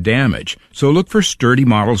a lot of damage, so look for sturdy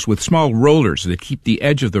models with small rollers that keep the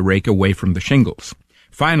edge of the rake away from the shingles.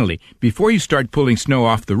 Finally, before you start pulling snow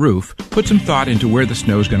off the roof, put some thought into where the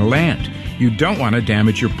snow's going to land. You don't want to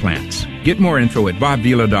damage your plants. Get more info at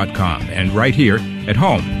bobvila.com and right here at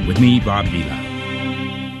home with me, Bob Vila.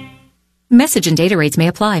 Message and data rates may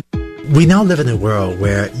apply. We now live in a world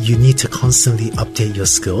where you need to constantly update your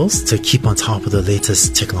skills to keep on top of the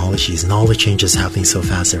latest technologies and all the changes happening so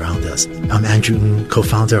fast around us. I'm Andrew Ng,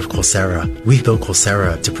 co-founder of Coursera. We built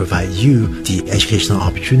Coursera to provide you the educational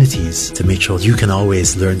opportunities to make sure you can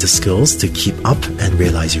always learn the skills to keep up and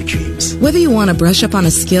realize your dreams. Whether you want to brush up on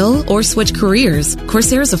a skill or switch careers,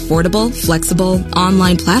 Coursera's affordable, flexible,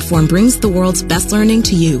 online platform brings the world's best learning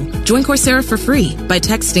to you. Join Coursera for free by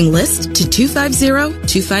texting LIST to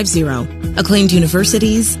 250-250. Acclaimed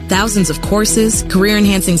universities, thousands of courses,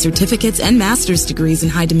 career-enhancing certificates, and master's degrees in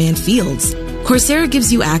high-demand fields. Coursera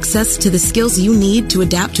gives you access to the skills you need to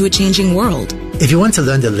adapt to a changing world. If you want to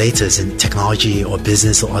learn the latest in technology or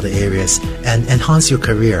business or other areas and enhance your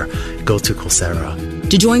career, go to Coursera.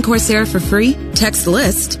 To join Coursera for free, text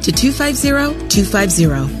LIST to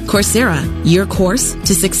 250-250. Coursera, your course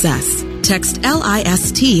to success. Text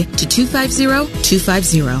LIST to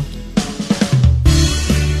 250-250.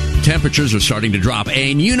 Temperatures are starting to drop,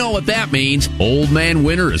 and you know what that means. Old man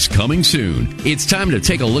winter is coming soon. It's time to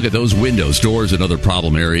take a look at those windows, doors, and other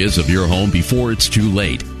problem areas of your home before it's too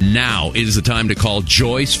late. Now is the time to call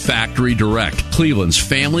Joyce Factory Direct, Cleveland's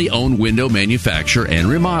family-owned window manufacturer and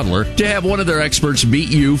remodeler, to have one of their experts meet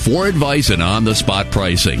you for advice and on-the-spot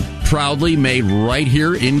pricing. Proudly made right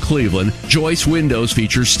here in Cleveland, Joyce Windows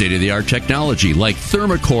features state-of-the-art technology like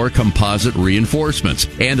Thermocore composite reinforcements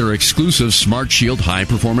and their exclusive Smart Shield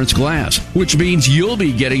high-performance glass, which means you'll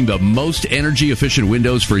be getting the most energy-efficient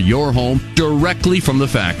windows for your home directly from the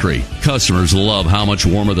factory. Customers love how much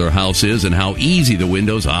warmer their house is and how easy the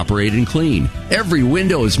windows operate and clean. Every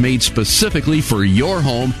window is made specifically for your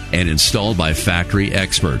home and installed by factory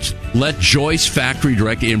experts. Let Joyce Factory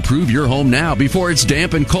Direct improve your home now before it's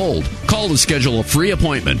damp and cold. Call to schedule a free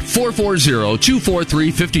appointment,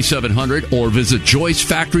 440-243-5700, or visit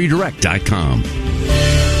JoyceFactoryDirect.com.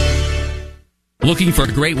 Looking for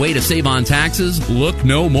a great way to save on taxes? Look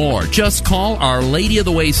no more. Just call Our Lady of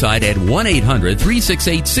the Wayside at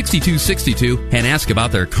 1-800-368-6262 and ask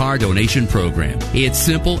about their car donation program. It's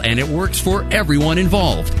simple and it works for everyone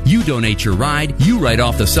involved. You donate your ride, you write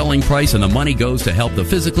off the selling price, and the money goes to help the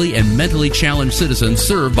physically and mentally challenged citizens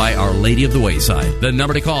served by Our Lady of the Wayside. The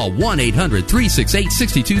number to call,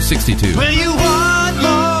 1-800-368-6262. Well, you want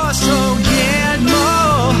more, so get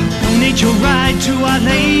more. Donate your ride to Our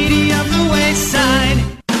Lady of the Wayside.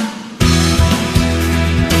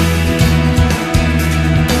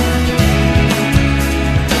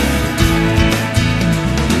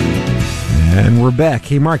 And we're back.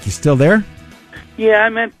 Hey, Mark, you still there? Yeah, I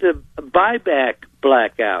meant the buyback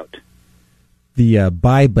blackout. The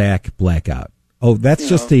buyback blackout. Oh, that's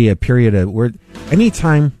just a period of where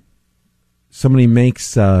anytime somebody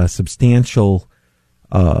makes a substantial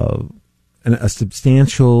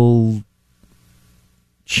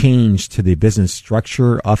change to the business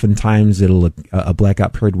structure, oftentimes a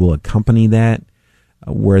blackout period will accompany that,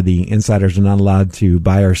 where the insiders are not allowed to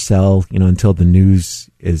buy or sell, until the news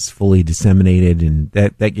is fully disseminated, and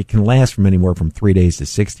that it can last from anywhere from 3 days to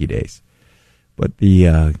 60 days. But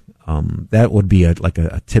the that would be a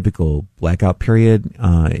typical blackout period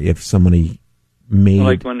if somebody made,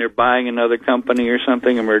 like when they're buying another company or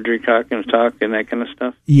something, a merger talk and that kind of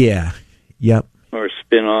stuff. Yeah. Yep. Or a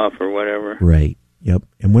spin-off or whatever. Right. Yep.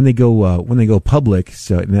 And when they go public,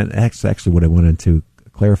 and that's actually what I wanted to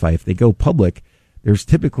clarify. If they go public, there's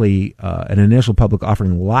typically an initial public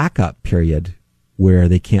offering lockup period where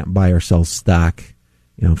they can't buy or sell stock,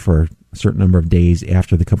 for a certain number of days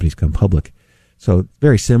after the company's come public. So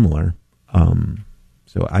very similar.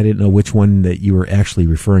 So I didn't know which one that you were actually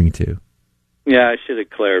referring to. Yeah, I should have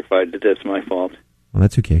clarified that. That's my fault. Well,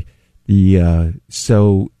 that's okay.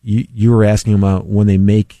 So you were asking about when they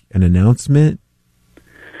make an announcement.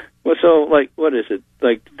 Well, so what is it?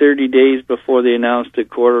 30 days before they announce the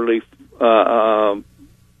quarterly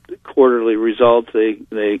results, they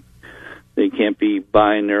can't be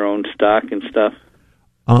buying their own stock and stuff.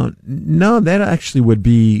 No, that actually would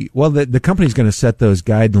be, the company's going to set those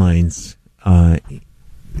guidelines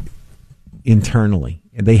internally,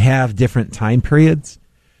 and they have different time periods.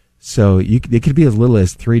 So it could be as little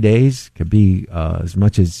as 3 days, could be as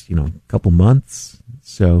much as a couple months.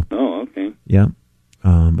 So okay, yeah.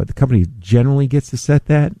 But the company generally gets to set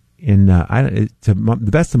that, and to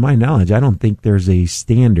the best of my knowledge, I don't think there's a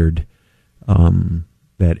standard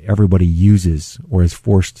that everybody uses or is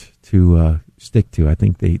forced to stick to. I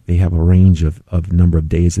think they have a range of number of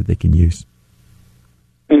days that they can use.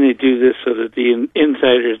 And they do this so that the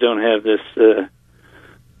insiders don't have this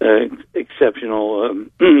exceptional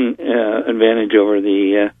advantage over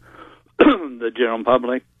the general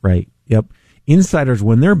public. Right. Yep. Insiders,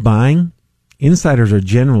 when they're buying, insiders are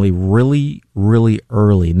generally really, really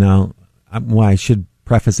early. Now, I should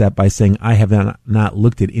preface that by saying I have not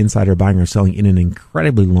looked at insider buying or selling in an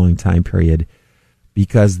incredibly long time period,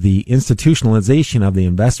 because the institutionalization of the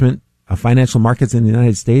investment of financial markets in the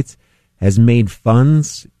United States has made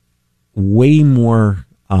funds way more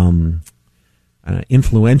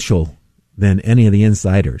influential than any of the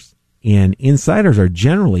insiders. And insiders are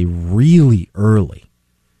generally really early.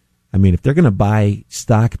 I mean, if they're going to buy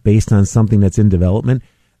stock based on something that's in development,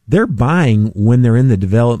 they're buying when they're in the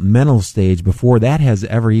developmental stage before that has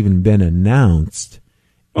ever even been announced.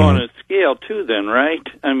 On a scale, too, then, right?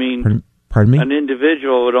 I mean, pardon me? An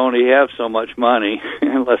individual would only have so much money,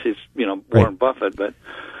 unless he's, Warren Buffett, but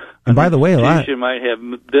and by the way, a lot might have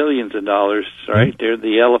billions of dollars, right? They're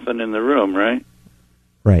the elephant in the room, right?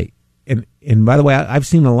 Right. And by the way, I've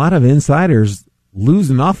seen a lot of insiders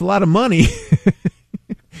lose an awful lot of money.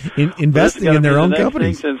 investing in their own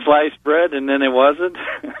companies. Since sliced bread, and then it wasn't.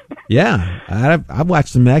 Yeah, I've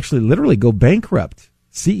watched them actually literally go bankrupt.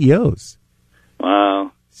 CEOs.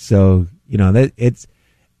 Wow. So that it's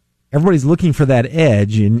everybody's looking for that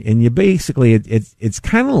edge, and you basically it's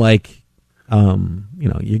kind of like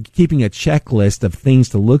you're keeping a checklist of things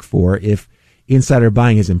to look for if insider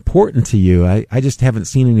buying is important to you. I just haven't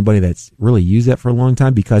seen anybody that's really used that for a long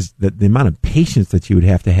time, because the amount of patience that you would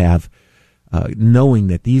have to have, knowing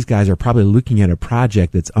that these guys are probably looking at a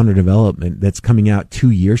project that's under development that's coming out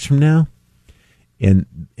 2 years from now, and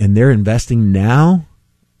they're investing now.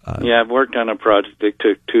 Yeah, I've worked on a project that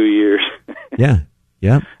took 2 years. Yeah.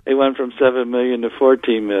 They went from $7 million to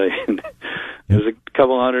 $14 million. There's a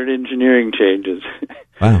couple hundred engineering changes.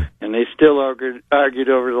 Wow. And they still argued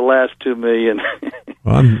over the last $2 million.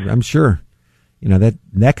 Well, I'm sure.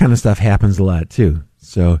 That kind of stuff happens a lot too.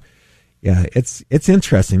 So, yeah, it's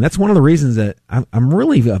interesting. That's one of the reasons that I'm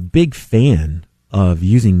really a big fan of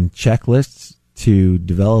using checklists to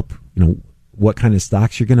develop, what kind of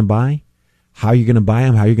stocks you're going to buy, how you're going to buy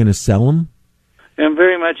them, how you're going to sell them. I'm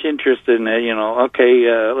very much interested in that. Okay,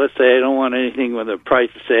 let's say I don't want anything with a price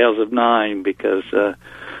of sales of 9 because,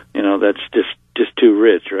 that's just too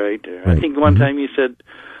rich, right? I think one time you said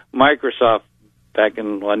Microsoft back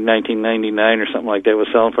in 1999 or something like that was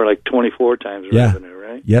selling for like 24 times revenue,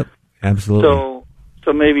 right? Yep, absolutely.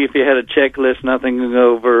 So maybe if you had a checklist, nothing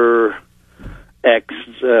over X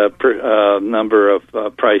number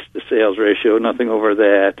of price to sales ratio, nothing over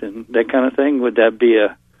that, and that kind of thing, would that be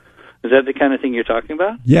is that the kind of thing you're talking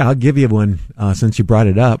about? Yeah, I'll give you one since you brought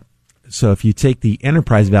it up. So if you take the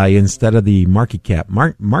enterprise value instead of the market cap,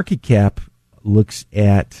 market cap looks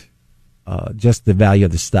at just the value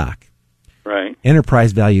of the stock. Right.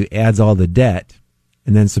 Enterprise value adds all the debt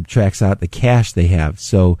and then subtracts out the cash they have.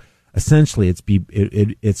 So essentially,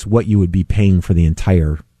 it's what you would be paying for the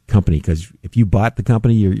entire company, because if you bought the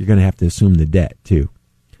company, you're going to have to assume the debt too.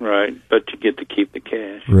 Right, but you get to keep the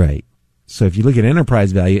cash. Right. So if you look at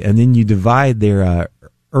enterprise value and then you divide their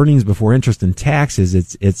earnings before interest and taxes,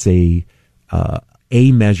 it's a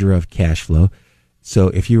measure of cash flow. So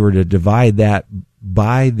if you were to divide that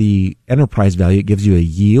by the enterprise value, it gives you a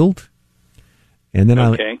yield. And then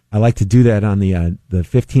I like to do that on the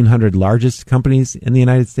 1,500 largest companies in the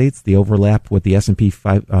United States. The overlap with the S&P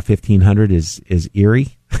 1500 is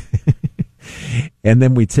eerie. And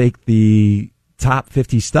then we take the top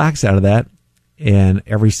 50 stocks out of that, and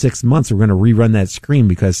every 6 months we're going to rerun that screen,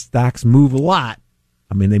 because stocks move a lot.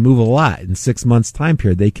 I mean, they move a lot. In 6 months time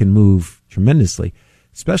period, they can move tremendously,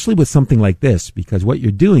 especially with something like this, because what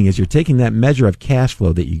you're doing is you're taking that measure of cash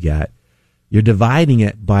flow that you got, you're dividing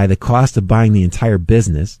it by the cost of buying the entire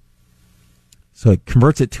business. So it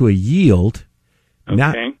converts it to a yield.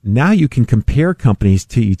 Okay. Now you can compare companies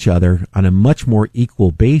to each other on a much more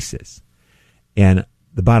equal basis. And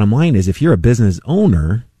the bottom line is, if you're a business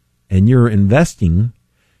owner and you're investing,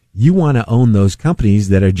 you want to own those companies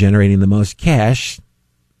that are generating the most cash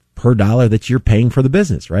per dollar that you're paying for the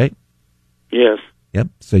business, right? Yes. Yep.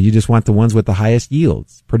 So you just want the ones with the highest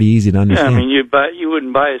yields. Pretty easy to understand. Yeah, I mean, you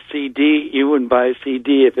wouldn't buy a CD. You wouldn't buy a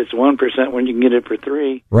CD if it's 1% when you can get it for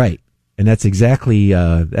 3. Right. And that's exactly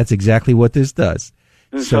what this does.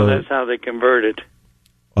 And so that's how they convert it.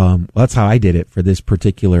 That's how I did it for this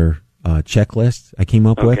particular checklist I came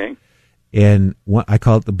up with. And I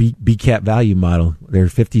call it the BCAP value model. There are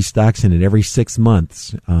 50 stocks in it every 6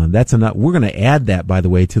 months. That's enough. We're going to add that, by the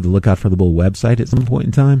way, to the Lookout for the Bull website at some point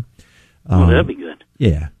in time. That'd be good.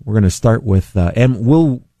 Yeah, we're going to start with, and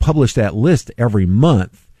we'll publish that list every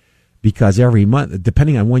month, because every month,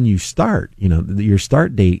 depending on when you start, your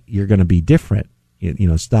start date, you're going to be different.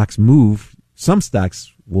 Stocks move. Some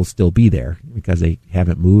stocks will still be there because they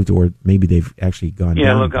haven't moved, or maybe they've actually gone down.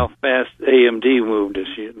 Yeah, look how fast AMD moved this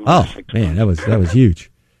year. Oh man, that was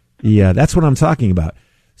huge. Yeah, that's what I'm talking about.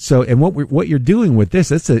 So, and what you're doing with this,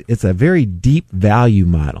 it's a very deep value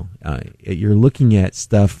model. You're looking at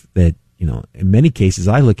stuff that, in many cases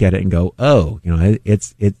I look at it and go,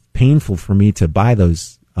 it's painful for me to buy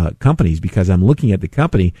those companies, because I'm looking at the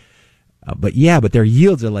company, but their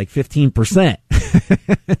yields are like 15%.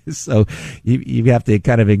 So you have to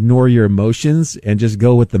kind of ignore your emotions and just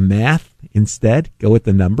go with the math instead, go with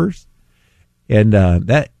the numbers. And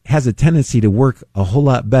that has a tendency to work a whole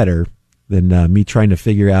lot better than me trying to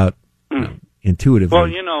figure out intuitively.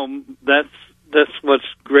 Well, that's what's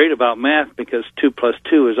great about math, because 2 plus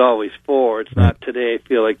 2 is always 4. It's not today I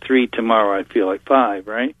feel like 3, tomorrow I feel like 5,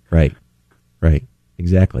 right? Right.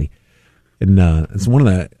 Exactly. And it's one of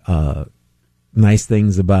the nice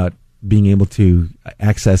things about being able to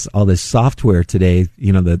access all this software today.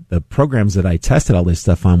 You know, the programs that I tested all this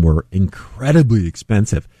stuff on were incredibly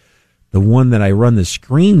expensive. The one that I run the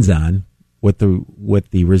screens on, with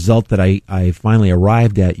the result that I finally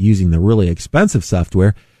arrived at using the really expensive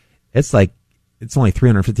software, it's only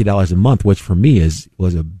 $350 a month, which for me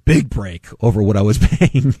was a big break over what I was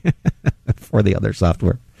paying for the other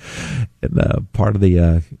software. And part of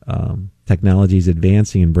the technology is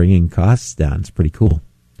advancing and bringing costs down. It's pretty cool.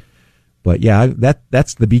 But yeah,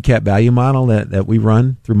 that's the BCAP value model that we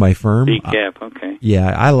run through my firm. BCAP, okay.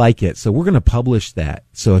 Yeah, I like it. So we're going to publish that.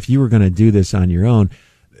 So if you were going to do this on your own,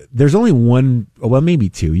 there's only one, well, maybe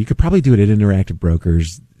two. You could probably do it at Interactive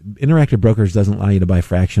Brokers. Interactive Brokers doesn't allow you to buy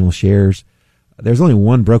fractional shares. There's only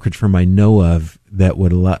one brokerage firm I know of that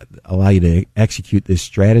would allow you to execute this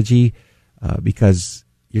strategy because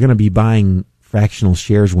you're going to be buying fractional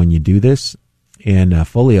shares when you do this, and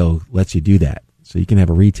Folio lets you do that. So you can have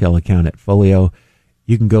a retail account at Folio.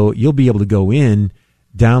 You'll be able to go in,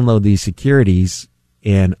 download these securities,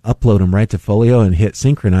 and upload them right to Folio and hit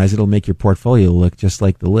synchronize. It'll make your portfolio look just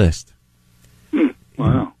like the list.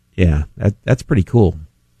 Wow. Yeah, that's pretty cool.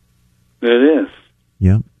 It is.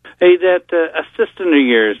 Yeah. Hey, that assistant of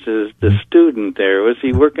yours is the student there. Was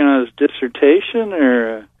he working on his dissertation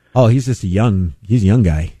or? Oh, he's just a young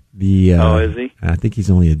guy. Is he? I think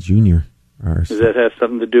he's only a junior. Does that have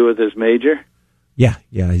something to do with his major? Yeah,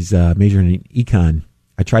 he's majoring in econ.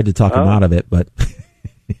 I tried to talk him out of it, but...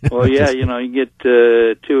 Well, yeah, you get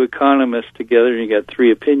two economists together and you got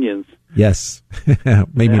three opinions. Yes.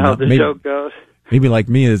 Maybe how the joke goes. Maybe like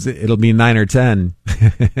me, it'll be 9 or 10.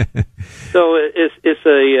 So it's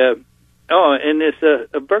a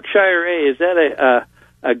Berkshire A. Is that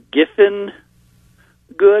a Giffen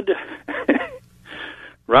good?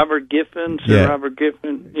 Robert Giffen, Sir Robert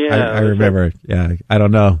Giffen. Yeah, I remember. Yeah, I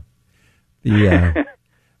don't know. The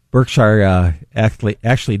Berkshire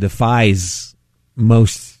actually defies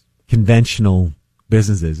most conventional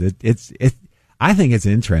businesses. I think it's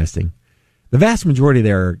interesting. The vast majority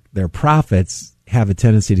of their profits have a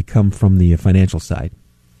tendency to come from the financial side.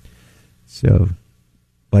 So,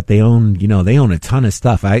 but they own a ton of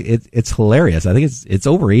stuff. It's hilarious. I think it's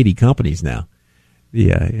over 80 companies now.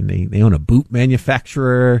 Yeah, and they own a boot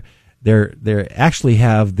manufacturer. They actually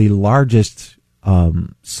have the largest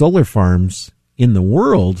solar farms in the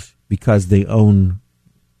world because they own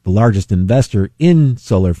the largest investor in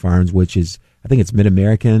solar farms, which is, I think it's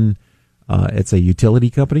Mid-American. It's a utility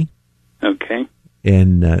company. Okay.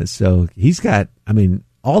 And so he's got,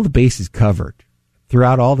 all the bases covered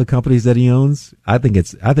throughout all the companies that he owns. I think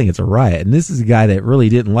it's a riot. And this is a guy that really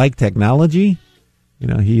didn't like technology.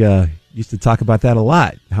 He used to talk about that a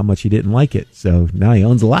lot, how much he didn't like it. So now he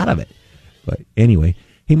owns a lot of it. But anyway,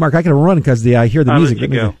 hey, Mark, I got to run because I hear the music. Let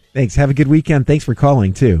you go. Thanks. Have a good weekend. Thanks for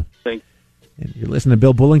calling, too. Thanks. And you're listening to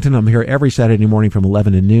Bill Bullington. I'm here every Saturday morning from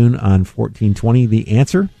 11 to noon on 1420 The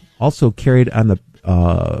Answer. Also carried on the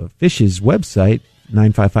Fish's website,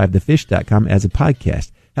 955thefish.com, as a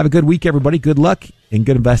podcast. Have a good week, everybody. Good luck and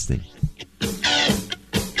good investing.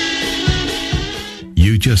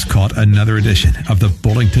 You just caught another edition of the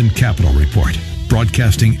Bullington Capital Report,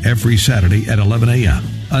 broadcasting every Saturday at 11 a.m.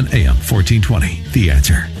 on AM 1420 The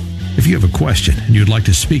Answer. If you have a question and you'd like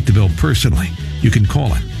to speak to Bill personally, you can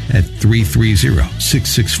call him at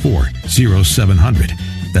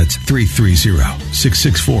 330-664-0700. That's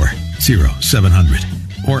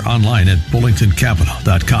 330-664-0700. Or online at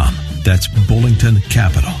bullingtoncapital.com. That's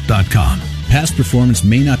bullingtoncapital.com. Past performance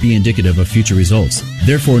may not be indicative of future results.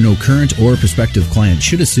 Therefore, no current or prospective client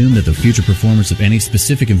should assume that the future performance of any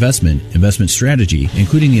specific investment strategy,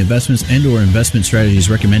 including the investments and or investment strategies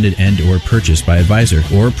recommended and or purchased by advisor,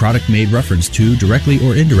 or product made reference to directly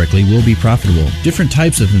or indirectly will be profitable. Different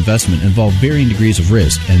types of investment involve varying degrees of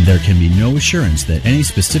risk, and there can be no assurance that any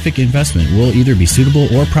specific investment will either be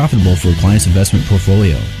suitable or profitable for a client's investment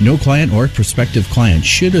portfolio. No client or prospective client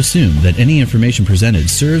should assume that any information presented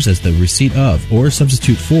serves as the receipt of or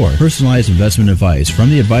substitute for personalized investment advice from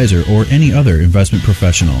the advisor or any other investment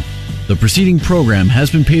professional. The preceding program has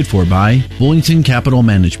been paid for by Bullington Capital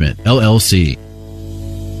Management, LLC.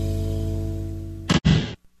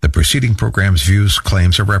 The preceding program's views,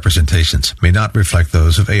 claims, or representations may not reflect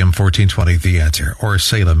those of AM 1420 The Answer or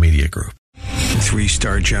Salem Media Group.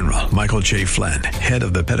 3-star General Michael J. Flynn, head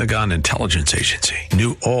of the Pentagon Intelligence Agency,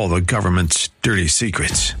 knew all the government's dirty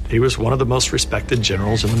secrets. He was one of the most respected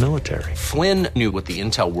generals in the military. Flynn knew what the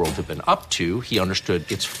intel world had been up to. He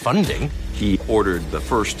understood its funding. He ordered the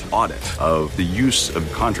first audit of the use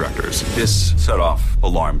of contractors. This set off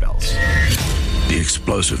alarm bells. The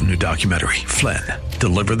explosive new documentary, Flynn,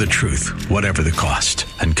 Deliver the Truth, Whatever the Cost,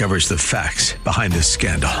 uncovers the facts behind this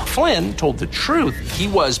scandal. Flynn told the truth. He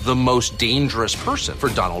was the most dangerous person for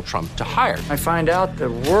Donald Trump to hire. I find out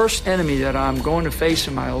the worst enemy that I'm going to face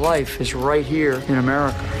in my life is right here in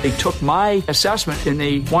America. They took my assessment and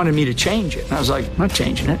they wanted me to change it. And I was like, I'm not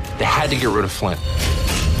changing it. They had to get rid of Flynn.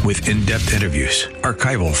 With in-depth interviews,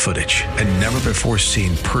 archival footage, and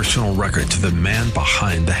never-before-seen personal records of the man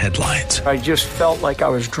behind the headlines. I just felt like I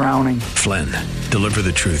was drowning. Flynn, Deliver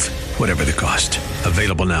the Truth, Whatever the Cost.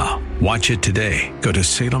 Available now. Watch it today. Go to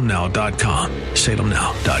salemnow.com.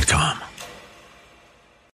 salemnow.com.